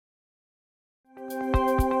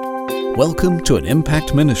Welcome to an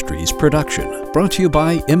Impact Ministries production, brought to you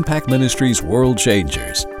by Impact Ministries World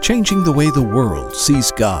Changers, changing the way the world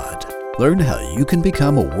sees God. Learn how you can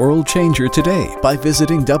become a world changer today by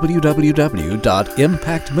visiting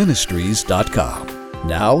www.impactministries.com.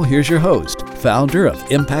 Now, here's your host, founder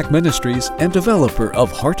of Impact Ministries and developer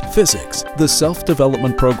of Heart Physics, the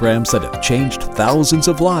self-development programs that have changed thousands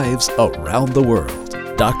of lives around the world,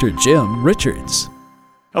 Dr. Jim Richards.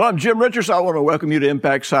 Hello, I'm Jim Richards. I want to welcome you to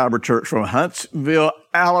Impact Cyber Church from Huntsville,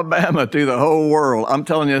 Alabama to the whole world. I'm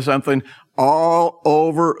telling you something, all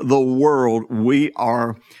over the world, we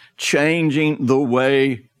are changing the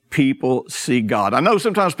way people see God. I know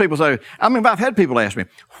sometimes people say, I've had people ask me,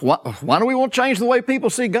 why do we want to change the way people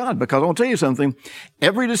see God? Because I want to tell you something,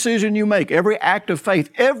 every decision you make, every act of faith,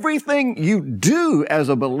 everything you do as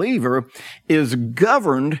a believer is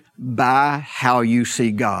governed by how you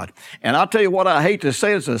see God. And I'll tell you what, I hate to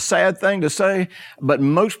say, it's a sad thing to say, but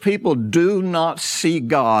most people do not see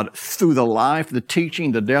God through the life, the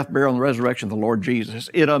teaching, the death, burial, and the resurrection of the Lord Jesus.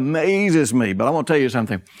 It amazes me, but I want to tell you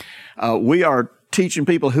something. We are teaching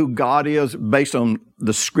people who God is based on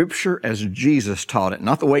the Scripture as Jesus taught it,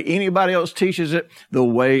 not the way anybody else teaches it, the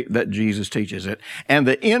way that Jesus teaches it. And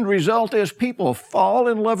the end result is people fall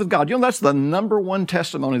in love with God. You know, that's the number one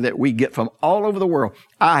testimony that we get from all over the world.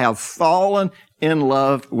 I have fallen in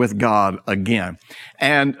love with God again.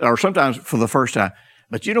 Or sometimes for the first time.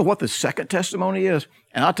 But you know what the second testimony is?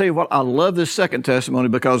 And I'll tell you what, I love this second testimony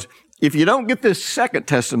because if you don't get this second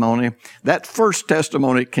testimony, that first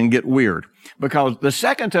testimony can get weird. Because the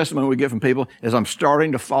second testimony we get from people is I'm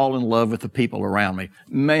starting to fall in love with the people around me.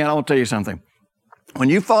 Man, I want to tell you something. When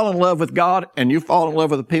you fall in love with God and you fall in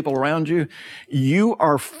love with the people around you, you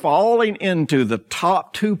are falling into the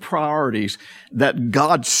top two priorities that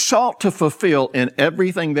God sought to fulfill in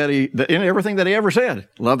everything that He ever said.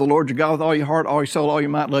 Love the Lord your God with all your heart, all your soul, all your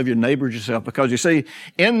might. Love your neighbor as yourself. Because you see,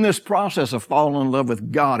 in this process of falling in love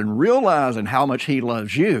with God and realizing how much He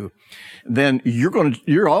loves you, then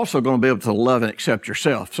you're also going to be able to love and accept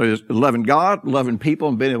yourself. So loving God, loving people,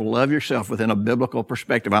 and being able to love yourself within a biblical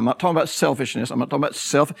perspective. I'm not talking about selfishness. I'm not talking about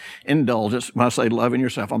self-indulgence when I say loving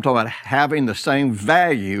yourself. I'm talking about having the same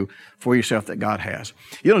value for yourself that God has.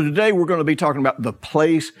 You know, today we're going to be talking about the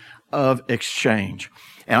place of exchange.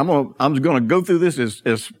 And I'm going to go through this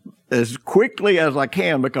as quickly as I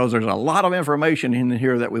can because there's a lot of information in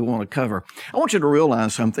here that we want to cover. I want you to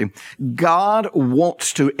realize something. God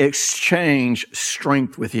wants to exchange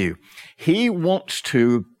strength with you. He wants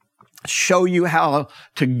to show you how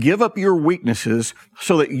to give up your weaknesses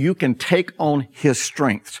so that you can take on His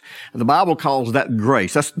strengths. The Bible calls that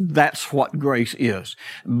grace. That's what grace is.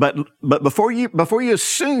 But before you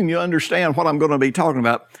assume you understand what I'm going to be talking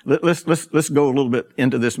about, let's go a little bit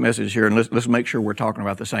into this message here and let's make sure we're talking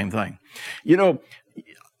about the same thing. You know,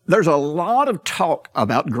 there's a lot of talk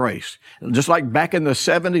about grace. Just like back in the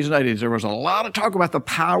 70s and 80s, there was a lot of talk about the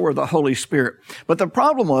power of the Holy Spirit. But the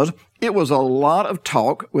problem was, it was a lot of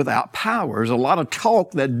talk without power. There's a lot of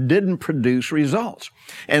talk that didn't produce results.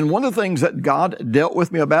 And one of the things that God dealt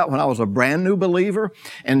with me about when I was a brand new believer,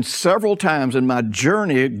 and several times in my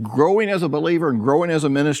journey growing as a believer and growing as a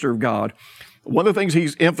minister of God, one of the things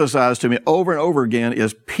He's emphasized to me over and over again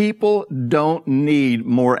is people don't need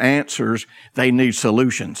more answers, they need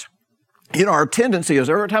solutions. You know, our tendency is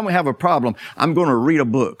every time we have a problem, I'm going to read a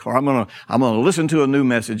book or I'm going to listen to a new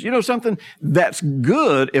message. You know something? That's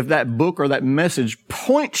good if that book or that message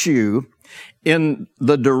points you in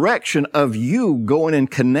the direction of you going and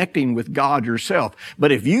connecting with God yourself.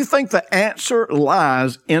 But if you think the answer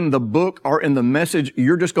lies in the book or in the message,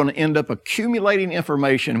 you're just going to end up accumulating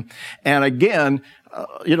information. And again,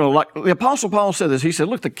 like the Apostle Paul said this, he said,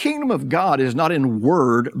 look, the kingdom of God is not in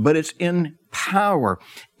word, but it's in power.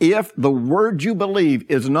 If the word you believe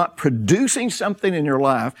is not producing something in your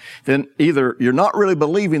life, then either you're not really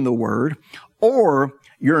believing the word or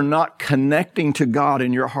you're not connecting to God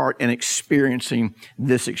in your heart and experiencing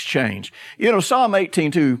this exchange. You know, Psalm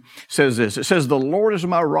 18:2 says this. It says, the Lord is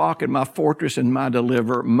my rock and my fortress and my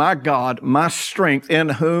deliverer, my God, my strength, in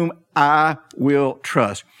whom I will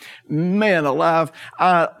trust. Man alive,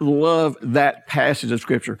 I love that passage of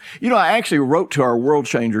Scripture. You know, I actually wrote to our World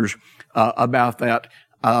Changers about that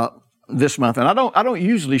this month, and I don't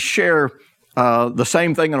usually share the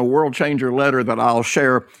same thing in a World Changer letter that I'll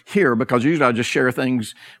share here, because usually I just share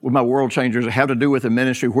things with my World Changers that have to do with the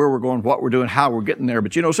ministry, where we're going, what we're doing, how we're getting there.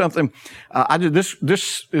 But you know something?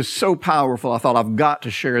 This is so powerful. I thought I've got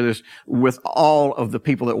to share this with all of the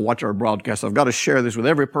people that watch our broadcast. I've got to share this with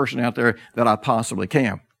every person out there that I possibly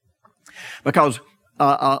can. Because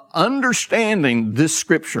understanding this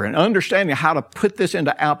scripture and understanding how to put this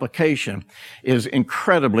into application is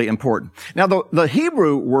incredibly important. Now, the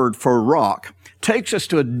Hebrew word for rock takes us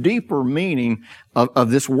to a deeper meaning of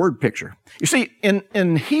this word picture. You see,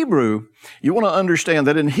 in Hebrew, you want to understand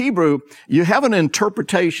that in Hebrew, you have an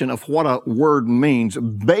interpretation of what a word means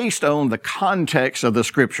based on the context of the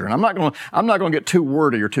scripture. And I'm not going to get too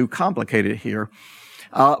wordy or too complicated here.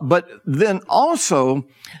 But then also,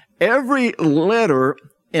 every letter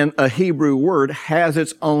in a Hebrew word has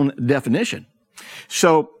its own definition.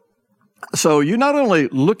 So you not only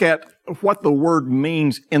look at what the word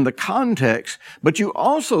means in the context, but you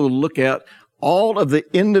also look at all of the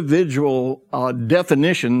individual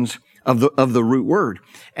definitions of the root word.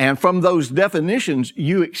 And from those definitions,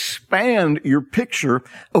 you expand your picture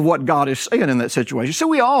of what God is saying in that situation. So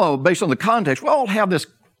we all, based on the context, we all have this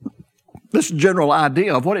general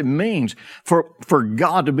idea of what it means for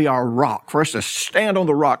God to be our rock, for us to stand on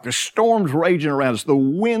the rock. The storm's raging around us. The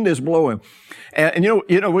wind is blowing. And you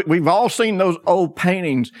know, we've all seen those old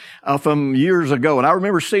paintings from years ago. And I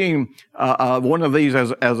remember seeing one of these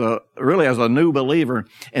as a new believer,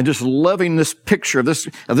 and just loving this picture of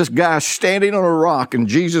this guy standing on a rock, and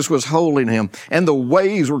Jesus was holding him, and the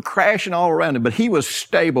waves were crashing all around him, but he was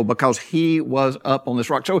stable because he was up on this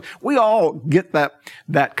rock. So we all get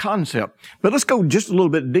that concept. But let's go just a little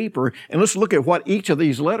bit deeper, and let's look at what each of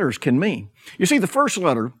these letters can mean. You see, the first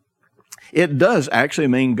letter, it does actually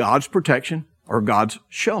mean God's protection or God's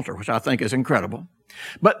shelter, which I think is incredible.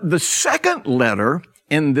 But the second letter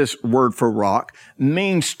in this word for rock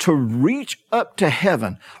means to reach up to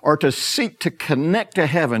heaven, or to seek to connect to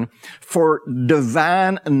heaven for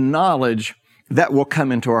divine knowledge that will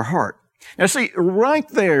come into our heart. Now see, right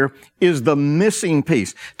there is the missing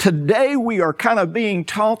piece. Today we are kind of being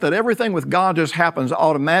taught that everything with God just happens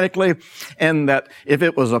automatically, and that if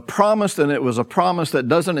it was a promise, then it was a promise that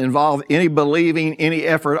doesn't involve any believing, any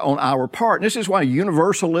effort on our part. And this is why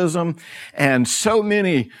universalism and so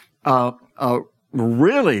many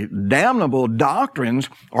really damnable doctrines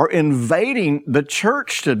are invading the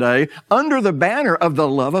church today under the banner of the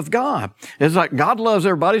love of God. It's like God loves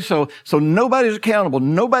everybody, so nobody's accountable.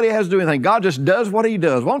 Nobody has to do anything. God just does what He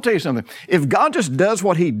does. Well, I'll tell you something. If God just does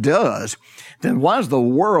what He does, then why is the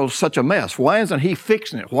world such a mess? Why isn't He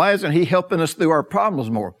fixing it? Why isn't He helping us through our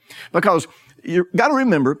problems more? Because you've got to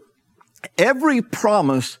remember, every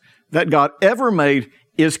promise that God ever made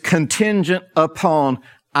is contingent upon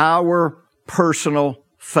our personal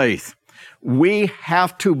faith. We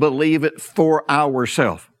have to believe it for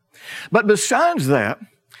ourselves. But besides that,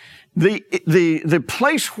 the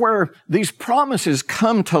place where these promises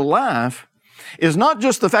come to life is not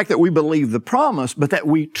just the fact that we believe the promise, but that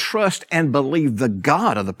we trust and believe the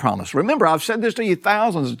God of the promise. Remember, I've said this to you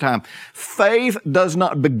thousands of times. Faith does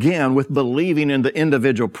not begin with believing in the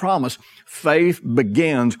individual promise. Faith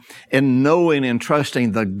begins in knowing and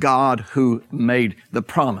trusting the God who made the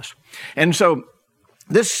promise. And so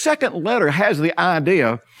this second letter has the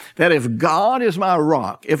idea that if God is my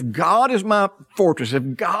rock, if God is my fortress,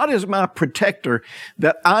 if God is my protector,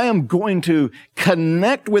 that I am going to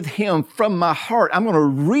connect with Him from my heart. I'm going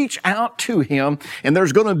to reach out to Him, and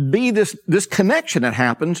there's going to be this connection that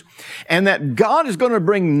happens, and that God is going to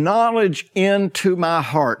bring knowledge into my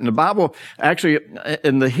heart. And the Bible, actually,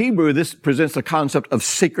 in the Hebrew, this presents the concept of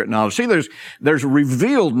secret knowledge. See, there's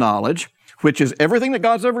revealed knowledge, which is everything that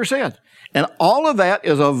God's ever said. And all of that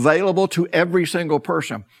is available to every single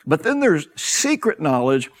person. But then there's secret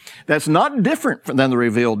knowledge that's not different than the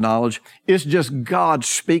revealed knowledge. It's just God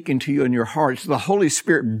speaking to you in your heart. It's the Holy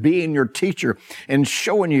Spirit being your teacher and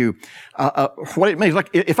showing you what it means. Like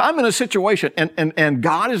if I'm in a situation and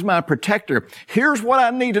God is my protector, here's what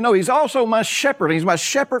I need to know. He's also my shepherd. He's my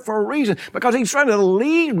shepherd for a reason, because He's trying to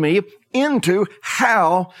lead me into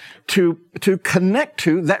how to connect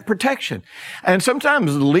to that protection. And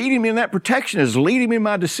sometimes leading me in that protection is leading me in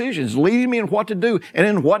my decisions, leading me in what to do and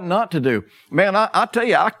in what not to do. Man, I tell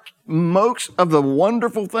you, most of the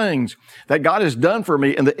wonderful things that God has done for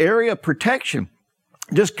me in the area of protection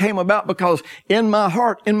just came about because in my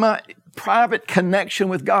heart, in my private connection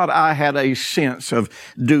with God, I had a sense of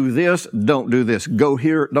do this, don't do this, go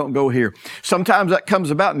here, don't go here. Sometimes that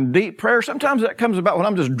comes about in deep prayer. Sometimes that comes about when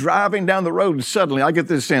I'm just driving down the road and suddenly I get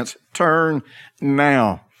this sense, turn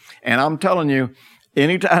now. And I'm telling you,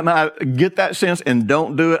 anytime I get that sense and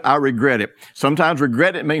don't do it, I regret it. Sometimes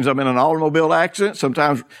regret it means I'm in an automobile accident.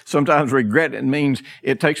 Sometimes regret it means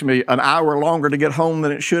it takes me an hour longer to get home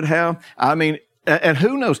than it should have. I mean, and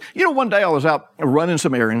who knows? You know, one day I was out running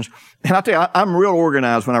some errands, and I tell you, I'm real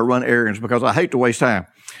organized when I run errands because I hate to waste time.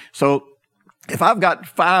 So if I've got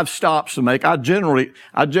 5 stops to make, I generally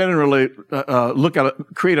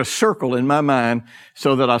create a circle in my mind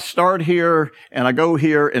so that I start here and I go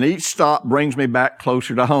here, and each stop brings me back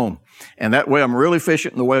closer to home. And that way I'm really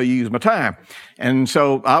efficient in the way I use my time. And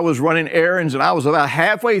so I was running errands, and I was about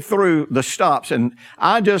halfway through the stops, and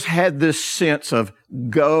I just had this sense of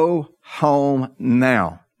go home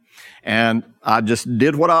now. And I just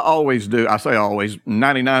did what I always do. I say always,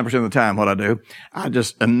 99% of the time what I do. I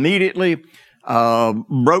just immediately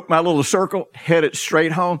broke my little circle, headed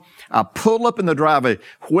straight home. I pulled up in the driveway.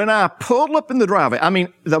 When I pulled up in the driveway, I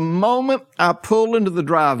mean, the moment I pulled into the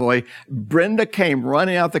driveway, Brenda came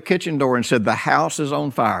running out the kitchen door and said, "The house is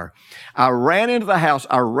on fire." I ran into the house.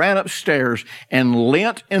 I ran upstairs, and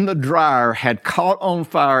lint in the dryer had caught on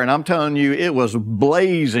fire. And I'm telling you, it was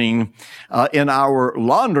blazing in our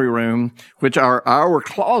laundry room, which our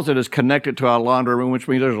closet is connected to our laundry room, which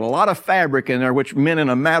means there's a lot of fabric in there, which meant in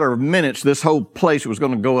a matter of minutes, this whole place was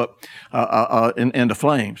going to go up into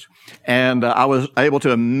flames. And I was able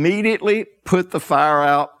to immediately put the fire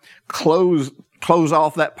out, close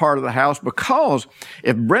off that part of the house, because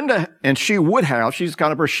if Brenda, and she's the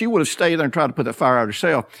kind of person, she would have stayed there and tried to put the fire out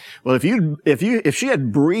herself. Well, if she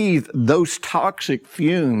had breathed those toxic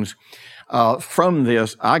fumes from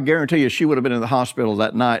this, I guarantee you she would have been in the hospital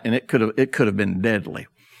that night, and it could have been deadly.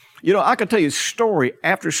 You know, I could tell you story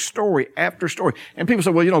after story after story. And people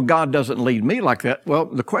say, well, you know, God doesn't lead me like that. Well,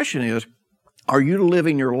 the question is, are you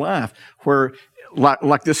living your life where,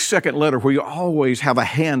 like this second letter, where you always have a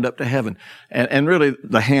hand up to heaven? And really,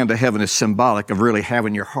 the hand to heaven is symbolic of really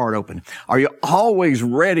having your heart open. Are you always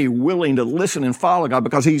ready, willing to listen and follow God?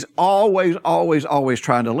 Because He's always, always, always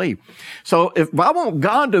trying to lead. So if I want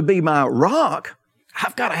God to be my rock,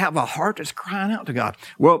 I've got to have a heart that's crying out to God.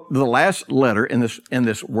 Well, the last letter in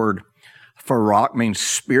this word for rock means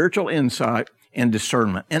spiritual insight and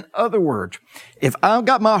discernment. In other words, if I've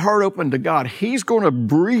got my heart open to God, He's going to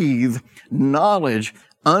breathe knowledge,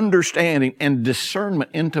 understanding, and discernment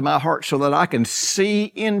into my heart so that I can see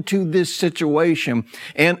into this situation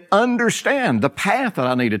and understand the path that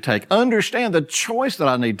I need to take, understand the choice that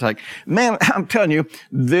I need to take. Man, I'm telling you,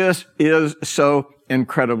 this is so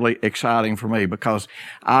incredibly exciting for me, because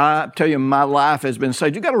I tell you, my life has been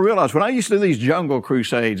saved. You got to realize, when I used to do these jungle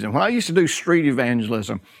crusades and when I used to do street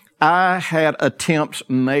evangelism, I had attempts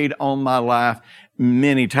made on my life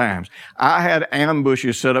many times. I had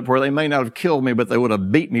ambushes set up where they may not have killed me, but they would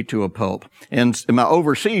have beat me to a pulp. And in my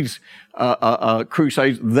overseas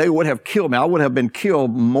crusades, they would have killed me. I would have been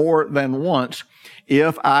killed more than once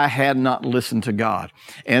if I had not listened to God.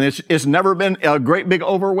 And it's never been a great big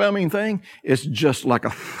overwhelming thing. It's just like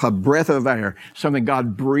a breath of air, something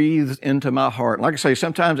God breathes into my heart. Like I say,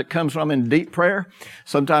 sometimes it comes when I'm in deep prayer.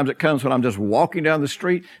 Sometimes it comes when I'm just walking down the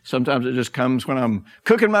street. Sometimes it just comes when I'm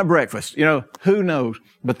cooking my breakfast. You know, who knows?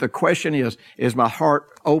 But the question is my heart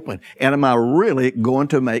open? And am I really going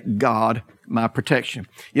to make God my protection?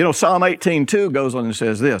 You know, Psalm 18:2 goes on and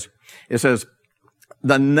says this. It says,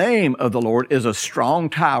 "The name of the Lord is a strong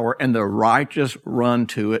tower, and the righteous run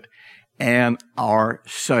to it and are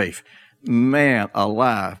safe." Man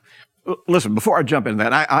alive. Listen, before I jump into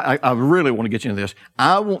that, I really want to get you into this.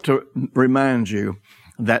 I want to remind you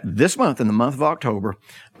that this month, in the month of October,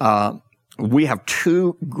 we have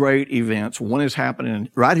 2 great events. One is happening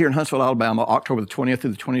right here in Huntsville, Alabama, October the 20th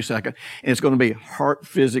through the 22nd, and it's going to be Heart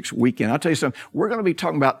Physics Weekend. I'll tell you something. We're going to be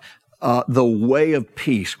talking about the way of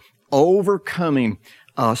peace, overcoming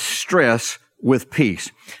stress with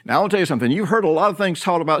peace. Now, I want to tell you something. You've heard a lot of things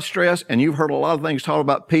taught about stress, and you've heard a lot of things taught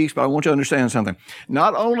about peace, but I want you to understand something.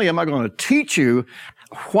 Not only am I going to teach you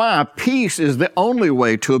why peace is the only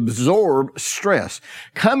way to absorb stress.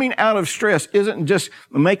 Coming out of stress isn't just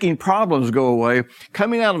making problems go away.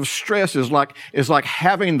 Coming out of stress is like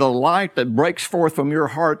having the light that breaks forth from your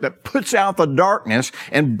heart that puts out the darkness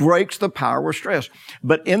and breaks the power of stress.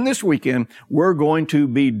 But in this weekend, we're going to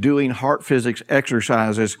be doing heart physics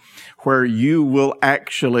exercises where you will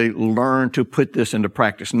actually learn to put this into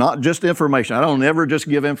practice. Not just information. I don't ever just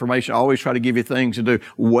give information. I always try to give you things to do,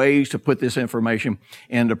 ways to put this information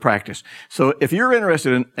into practice. So if you're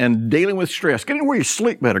interested in dealing with stress, getting where you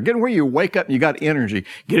sleep better, getting where you wake up and you got energy,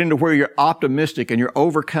 getting to where you're optimistic and you're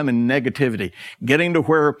overcoming negativity, getting to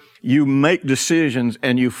where you make decisions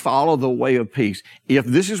and you follow the way of peace. If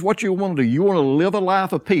this is what you want to do, you want to live a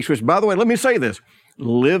life of peace, which, by the way, let me say this.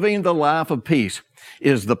 Living the life of peace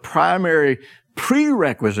is the primary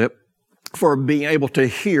prerequisite for being able to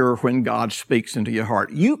hear when God speaks into your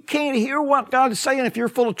heart. You can't hear what God is saying if you're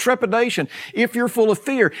full of trepidation, if you're full of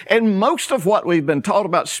fear. And most of what we've been taught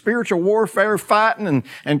about spiritual warfare, fighting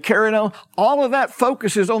and carrying on, all of that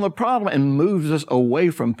focuses on the problem and moves us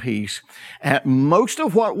away from peace. And most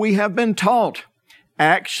of what we have been taught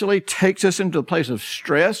actually takes us into a place of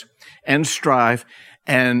stress and strife,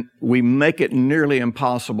 and we make it nearly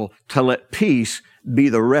impossible to let peace be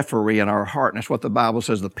the referee in our heart. And that's what the Bible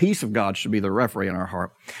says. The peace of God should be the referee in our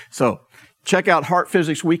heart. So check out Heart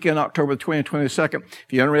Physics Weekend, October 20th and 22nd. If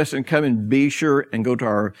you're interested in coming, be sure and go to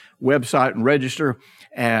our website and register.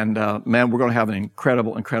 And man, we're going to have an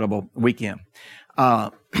incredible weekend.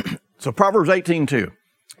 So Proverbs 18:2.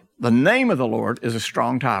 The name of the Lord is a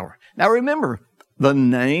strong tower. Now remember, the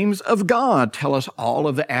names of God tell us all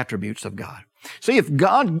of the attributes of God. See, if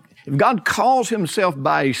God calls himself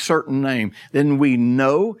by a certain name, then we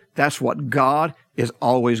know that's what God is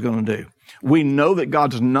always going to do. We know that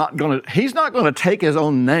He's not going to take his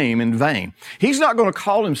own name in vain. He's not going to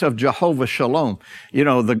call himself Jehovah Shalom,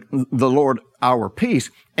 the Lord our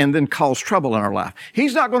peace, and then cause trouble in our life.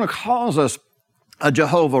 He's not going to cause us a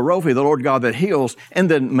Jehovah Rophi, the Lord God that heals, and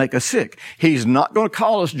then make us sick. He's not going to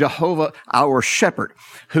call us Jehovah our shepherd,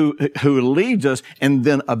 who leads us and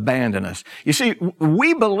then abandon us. You see,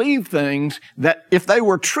 we believe things that if they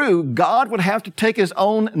were true, God would have to take his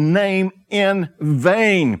own name in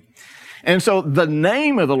vain. And so the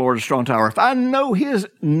name of the Lord is a strong tower. If I know his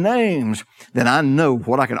names, then I know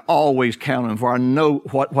what I can always count on for. I know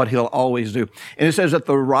what he'll always do. And it says that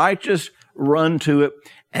the righteous run to it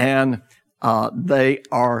and they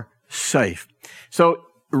are safe. So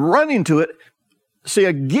running to it, see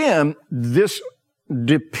again, this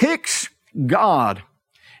depicts God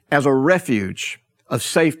as a refuge of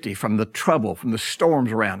safety from the trouble, from the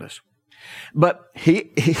storms around us. But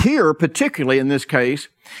here, particularly in this case,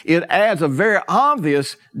 it adds a very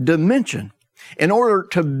obvious dimension. In order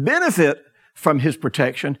to benefit from his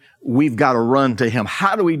protection, we've got to run to him.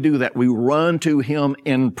 How do we do that? We run to him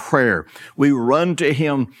in prayer. We run to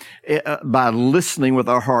him by listening with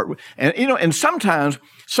our heart. And sometimes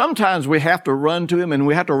we have to run to him and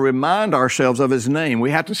we have to remind ourselves of his name.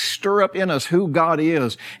 We have to stir up in us who God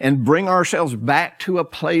is and bring ourselves back to a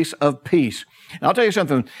place of peace. And I'll tell you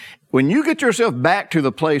something. When you get yourself back to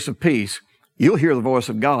the place of peace, you'll hear the voice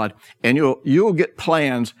of God, and you'll get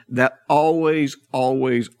plans that always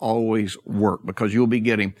work, because you'll be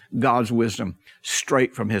getting God's wisdom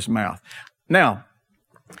straight from his mouth. Now,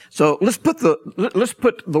 so let's put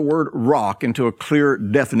the word rock into a clear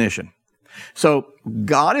definition. So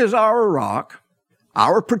God is our rock,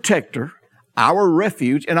 our protector, our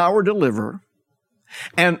refuge, and our deliverer.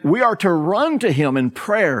 And we are to run to him in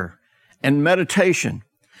prayer and meditation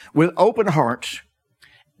with open hearts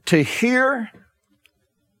to hear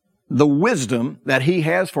the wisdom that he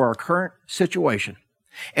has for our current situation.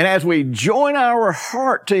 And as we join our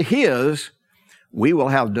heart to his, we will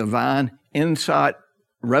have divine insight,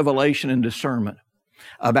 revelation, and discernment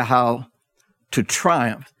about how to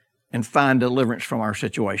triumph and find deliverance from our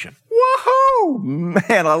situation. Woohoo!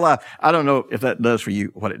 Man, I don't know if that does for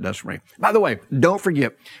you what it does for me. By the way, don't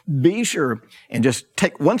forget, be sure and just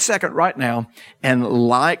take 1 second right now and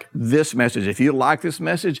like this message. If you like this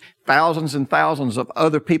message, thousands and thousands of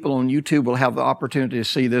other people on YouTube will have the opportunity to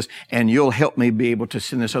see this, and you'll help me be able to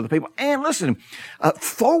send this to other people. And listen,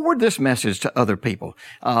 forward this message to other people.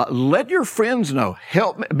 Let your friends know.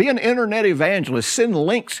 Help me. Be an internet evangelist. Send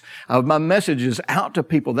links of my messages out to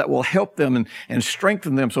people that will help them and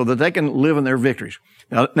strengthen them so that they can live in their victories.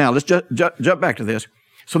 Now let's jump back to this.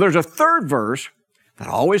 So there's a third verse that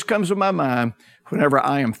always comes to my mind whenever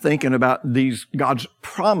I am thinking about these God's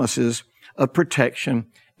promises of protection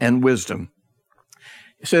and wisdom.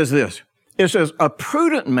 It says this. It says, a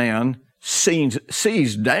prudent man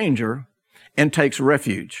sees danger and takes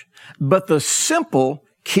refuge, but the simple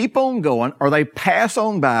keep on going, or they pass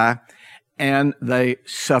on by and they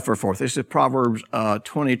suffer for it. This is Proverbs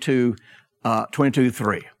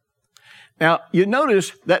 22:3. Now, you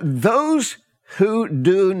notice that those who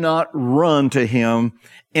do not run to him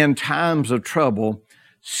in times of trouble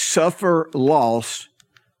suffer loss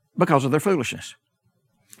because of their foolishness.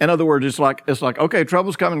 In other words, it's like, okay,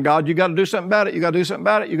 trouble's coming, God, you got to do something about it. You got to do something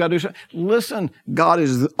about it. You got to do something. Listen, God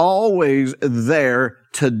is always there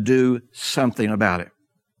to do something about it.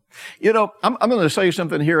 I'm going to say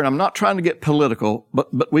something here, and I'm not trying to get political,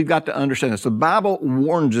 but we've got to understand this. The Bible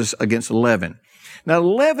warns us against leaven. Now,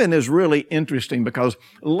 leaven is really interesting because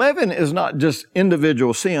leaven is not just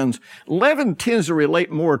individual sins. Leaven tends to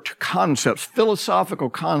relate more to concepts, philosophical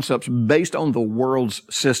concepts based on the world's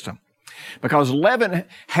system. Because leaven,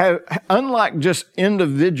 unlike just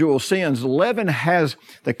individual sins, leaven has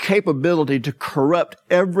the capability to corrupt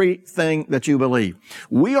everything that you believe.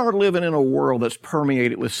 We are living in a world that's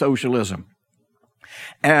permeated with socialism.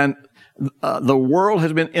 And the world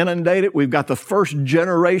has been inundated. We've got the first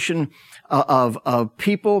generation of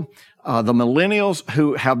people, the millennials,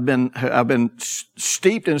 who have been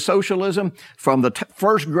steeped in socialism from the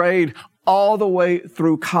first grade all the way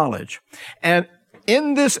through college. And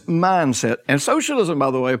in this mindset, and socialism,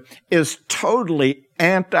 by the way, is totally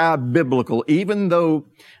anti-biblical, even though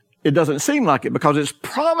it doesn't seem like it, because it's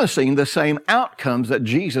promising the same outcomes that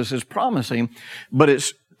Jesus is promising, but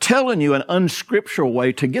it's telling you an unscriptural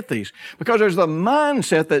way to get these. Because there's the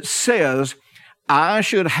mindset that says, I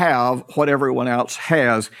should have what everyone else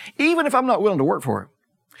has, even if I'm not willing to work for it.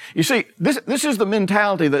 You see, this is the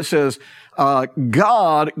mentality that says,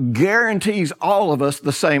 God guarantees all of us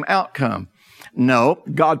the same outcome. No,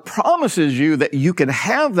 God promises you that you can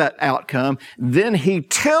have that outcome. Then He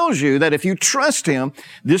tells you that if you trust Him,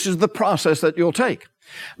 this is the process that you'll take.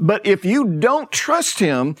 But if you don't trust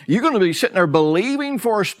Him, you're going to be sitting there believing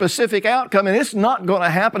for a specific outcome, and it's not going to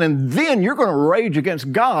happen, and then you're going to rage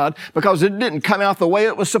against God because it didn't come out the way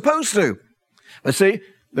it was supposed to. But see,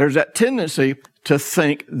 there's that tendency to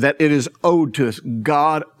think that it is owed to us.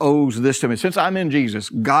 God owes this to me. Since I'm in Jesus,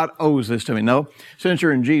 God owes this to me. No, since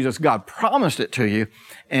you're in Jesus, God promised it to you,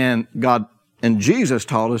 and God and Jesus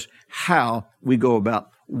taught us how we go about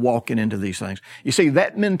walking into these things. You see,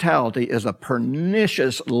 that mentality is a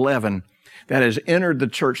pernicious leaven that has entered the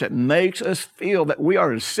church that makes us feel that we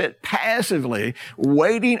are to sit passively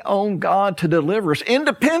waiting on God to deliver us,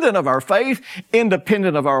 independent of our faith,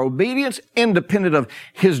 independent of our obedience, independent of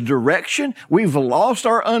His direction. We've lost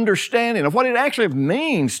our understanding of what it actually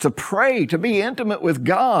means to pray, to be intimate with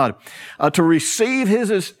God, to receive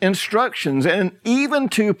His instructions, and even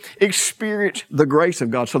to experience the grace of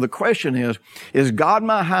God. So the question is God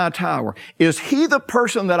my high tower? Is He the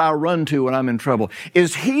person that I run to when I'm in trouble?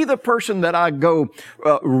 Is He the person that I go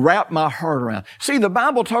wrap my heart around? See, the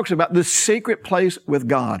Bible talks about this secret place with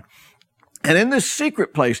God. And in this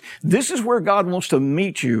secret place, this is where God wants to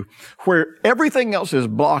meet you, where everything else is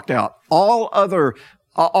blocked out. All other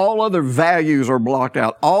values are blocked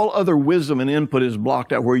out. All other wisdom and input is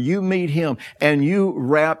blocked out, where you meet Him and you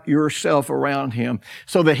wrap yourself around Him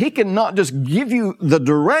so that He can not just give you the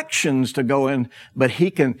directions to go in, but He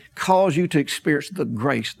can cause you to experience the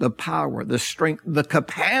grace, the power, the strength, the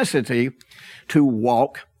capacity to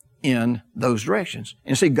walk in those directions.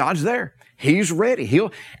 And see, God's there. He's ready.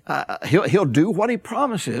 He'll do what He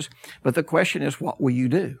promises. But the question is, what will you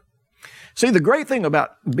do? See, the great thing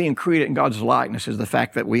about being created in God's likeness is the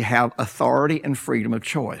fact that we have authority and freedom of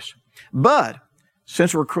choice. But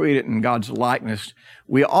since we're created in God's likeness,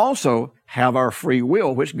 we also have our free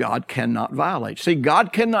will, which God cannot violate. See,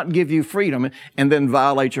 God cannot give you freedom and then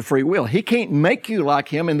violate your free will. He can't make you like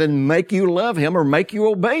Him and then make you love Him or make you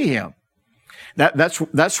obey Him. That's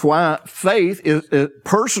why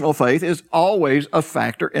personal faith is always a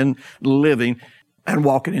factor in living and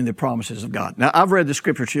walking in the promises of God. Now, I've read the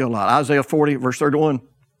scripture to you a lot. Isaiah 40, verse 31.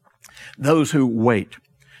 Those who wait,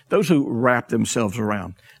 those who wrap themselves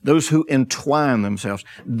around, those who entwine themselves,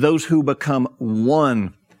 those who become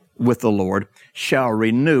one with the Lord shall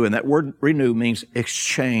renew. And that word renew means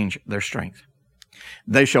exchange their strength.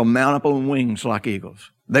 They shall mount up on wings like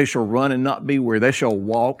eagles. They shall run and not be weary. They shall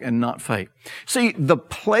walk and not faint. See, the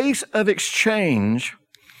place of exchange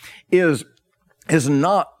is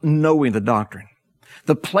not knowing the doctrine.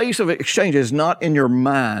 The place of exchange is not in your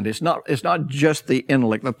mind. It's not just the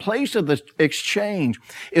intellect. The place of the exchange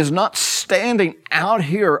is not standing out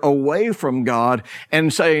here away from God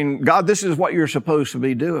and saying, God, this is what you're supposed to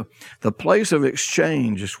be doing. The place of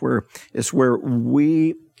exchange is where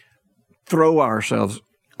we throw ourselves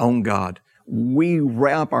on God. We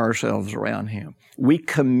wrap ourselves around Him. We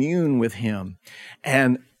commune with Him.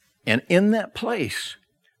 And in that place,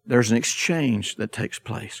 there's an exchange that takes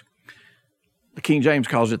place. The King James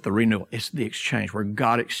calls it the renewal. It's the exchange, where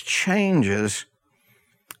God exchanges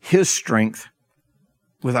His strength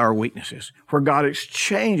with our weaknesses, where God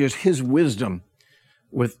exchanges His wisdom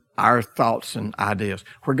with our thoughts and ideas,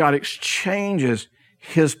 where God exchanges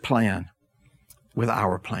His plan with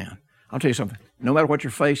our plan. I'll tell you something. No matter what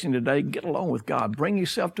you're facing today, get along with God. Bring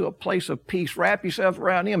yourself to a place of peace. Wrap yourself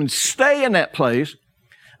around Him and stay in that place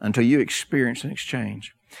until you experience an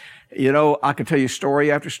exchange. You know, I could tell you story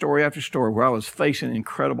after story after story where I was facing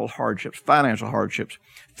incredible hardships, financial hardships,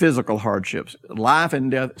 physical hardships, life and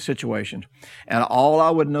death situations. And all I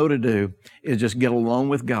would know to do is just get along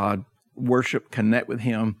with God, worship, connect with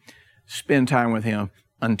Him, spend time with Him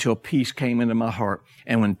until peace came into my heart.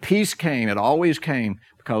 And when peace came, it always came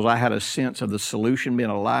because I had a sense of the solution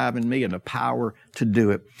being alive in me and the power to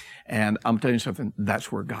do it. And I'm telling you something,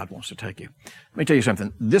 that's where God wants to take you. Let me tell you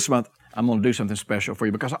something. This month, I'm going to do something special for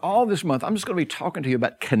you because all this month, I'm just going to be talking to you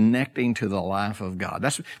about connecting to the life of God.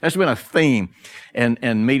 That's been a theme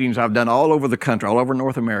in meetings I've done all over the country, all over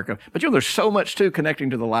North America. But there's so much to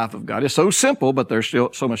connecting to the life of God. It's so simple, but there's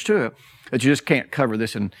still so much to it that you just can't cover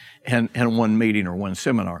this in one meeting or one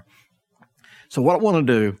seminar. So what I want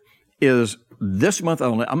to do is this month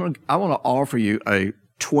only, I want to offer you a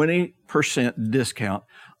 20% discount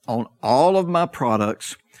on all of my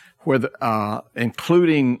products,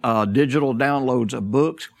 including digital downloads of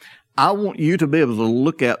books. I want you to be able to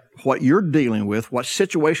look at what you're dealing with, what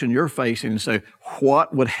situation you're facing, and say,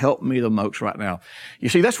 what would help me the most right now? You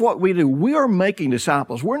see, that's what we do. We are making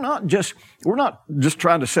disciples. We're not just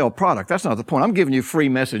trying to sell product. That's not the point. I'm giving you free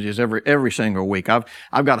messages every single week. I've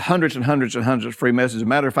got hundreds and hundreds and hundreds of free messages. As a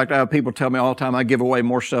matter of fact, I have people tell me all the time I give away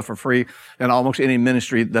more stuff for free than almost any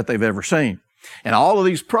ministry that they've ever seen. And all of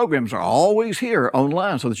these programs are always here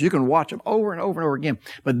online so that you can watch them over and over and over again.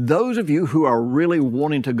 But those of you who are really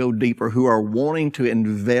wanting to go deeper, who are wanting to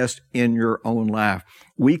invest in your own life,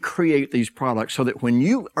 we create these products so that when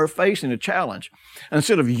you are facing a challenge,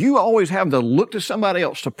 instead of you always having to look to somebody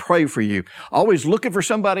else to pray for you, always looking for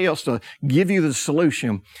somebody else to give you the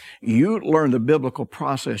solution, you learn the biblical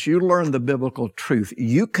process. You learn the biblical truth.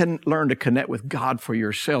 You can learn to connect with God for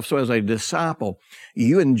yourself. So as a disciple,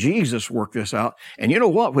 you and Jesus work this out. And you know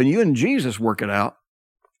what? When you and Jesus work it out,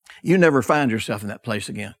 you never find yourself in that place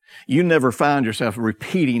again. You never find yourself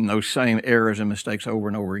repeating those same errors and mistakes over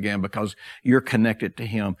and over again because you're connected to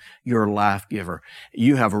Him, your life giver.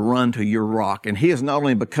 You have run to your rock, and He has not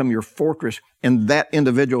only become your fortress in that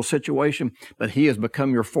individual situation, but He has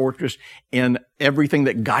become your fortress in everything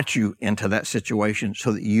that got you into that situation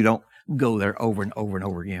so that you don't go there over and over and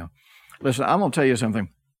over again. Listen, I'm going to tell you something.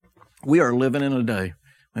 We are living in a day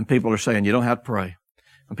when people are saying you don't have to pray,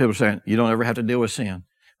 when people are saying you don't ever have to deal with sin,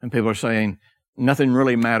 and people are saying nothing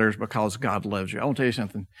really matters because God loves you. I want to tell you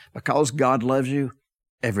something. Because God loves you,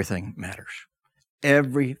 everything matters.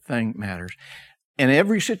 Everything matters. In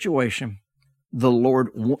every situation, the Lord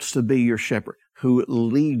wants to be your shepherd who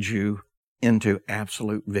leads you into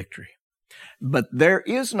absolute victory. But there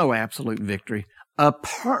is no absolute victory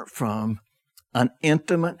apart from an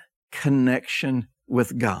intimate connection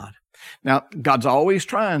with God. Now, God's always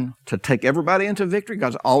trying to take everybody into victory.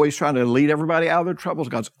 God's always trying to lead everybody out of their troubles.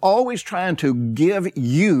 God's always trying to give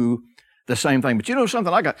you the same thing. But you know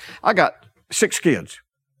something? I got 6 kids.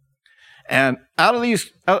 And out of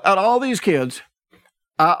all these kids,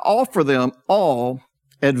 I offer them all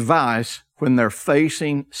advice when they're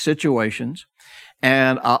facing situations.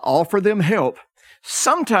 And I offer them help.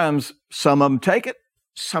 Sometimes some of them take it.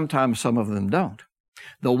 Sometimes some of them don't.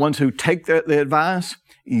 The ones who take the advice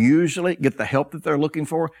usually get the help that they're looking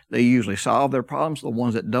for. They usually solve their problems. The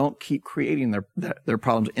ones that don't keep creating their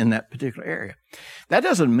problems in that particular area. That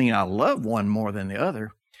doesn't mean I love one more than the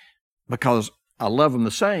other, because I love them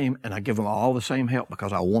the same and I give them all the same help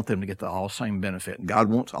because I want them to get the all same benefit. And God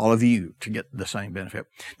wants all of you to get the same benefit.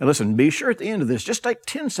 Now listen, be sure at the end of this, just take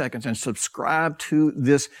 10 seconds and subscribe to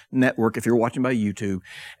this network if you're watching by YouTube,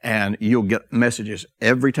 and you'll get messages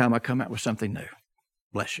every time I come out with something new.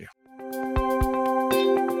 Bless you.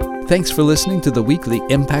 Thanks for listening to the weekly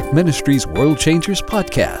Impact Ministries World Changers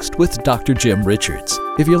podcast with Dr. Jim Richards.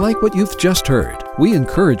 If you like what you've just heard, we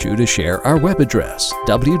encourage you to share our web address,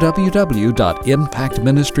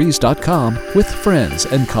 www.impactministries.com, with friends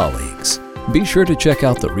and colleagues. Be sure to check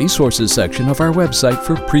out the resources section of our website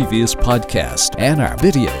for previous podcasts and our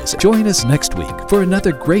videos. Join us next week for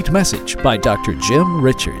another great message by Dr. Jim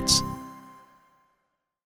Richards.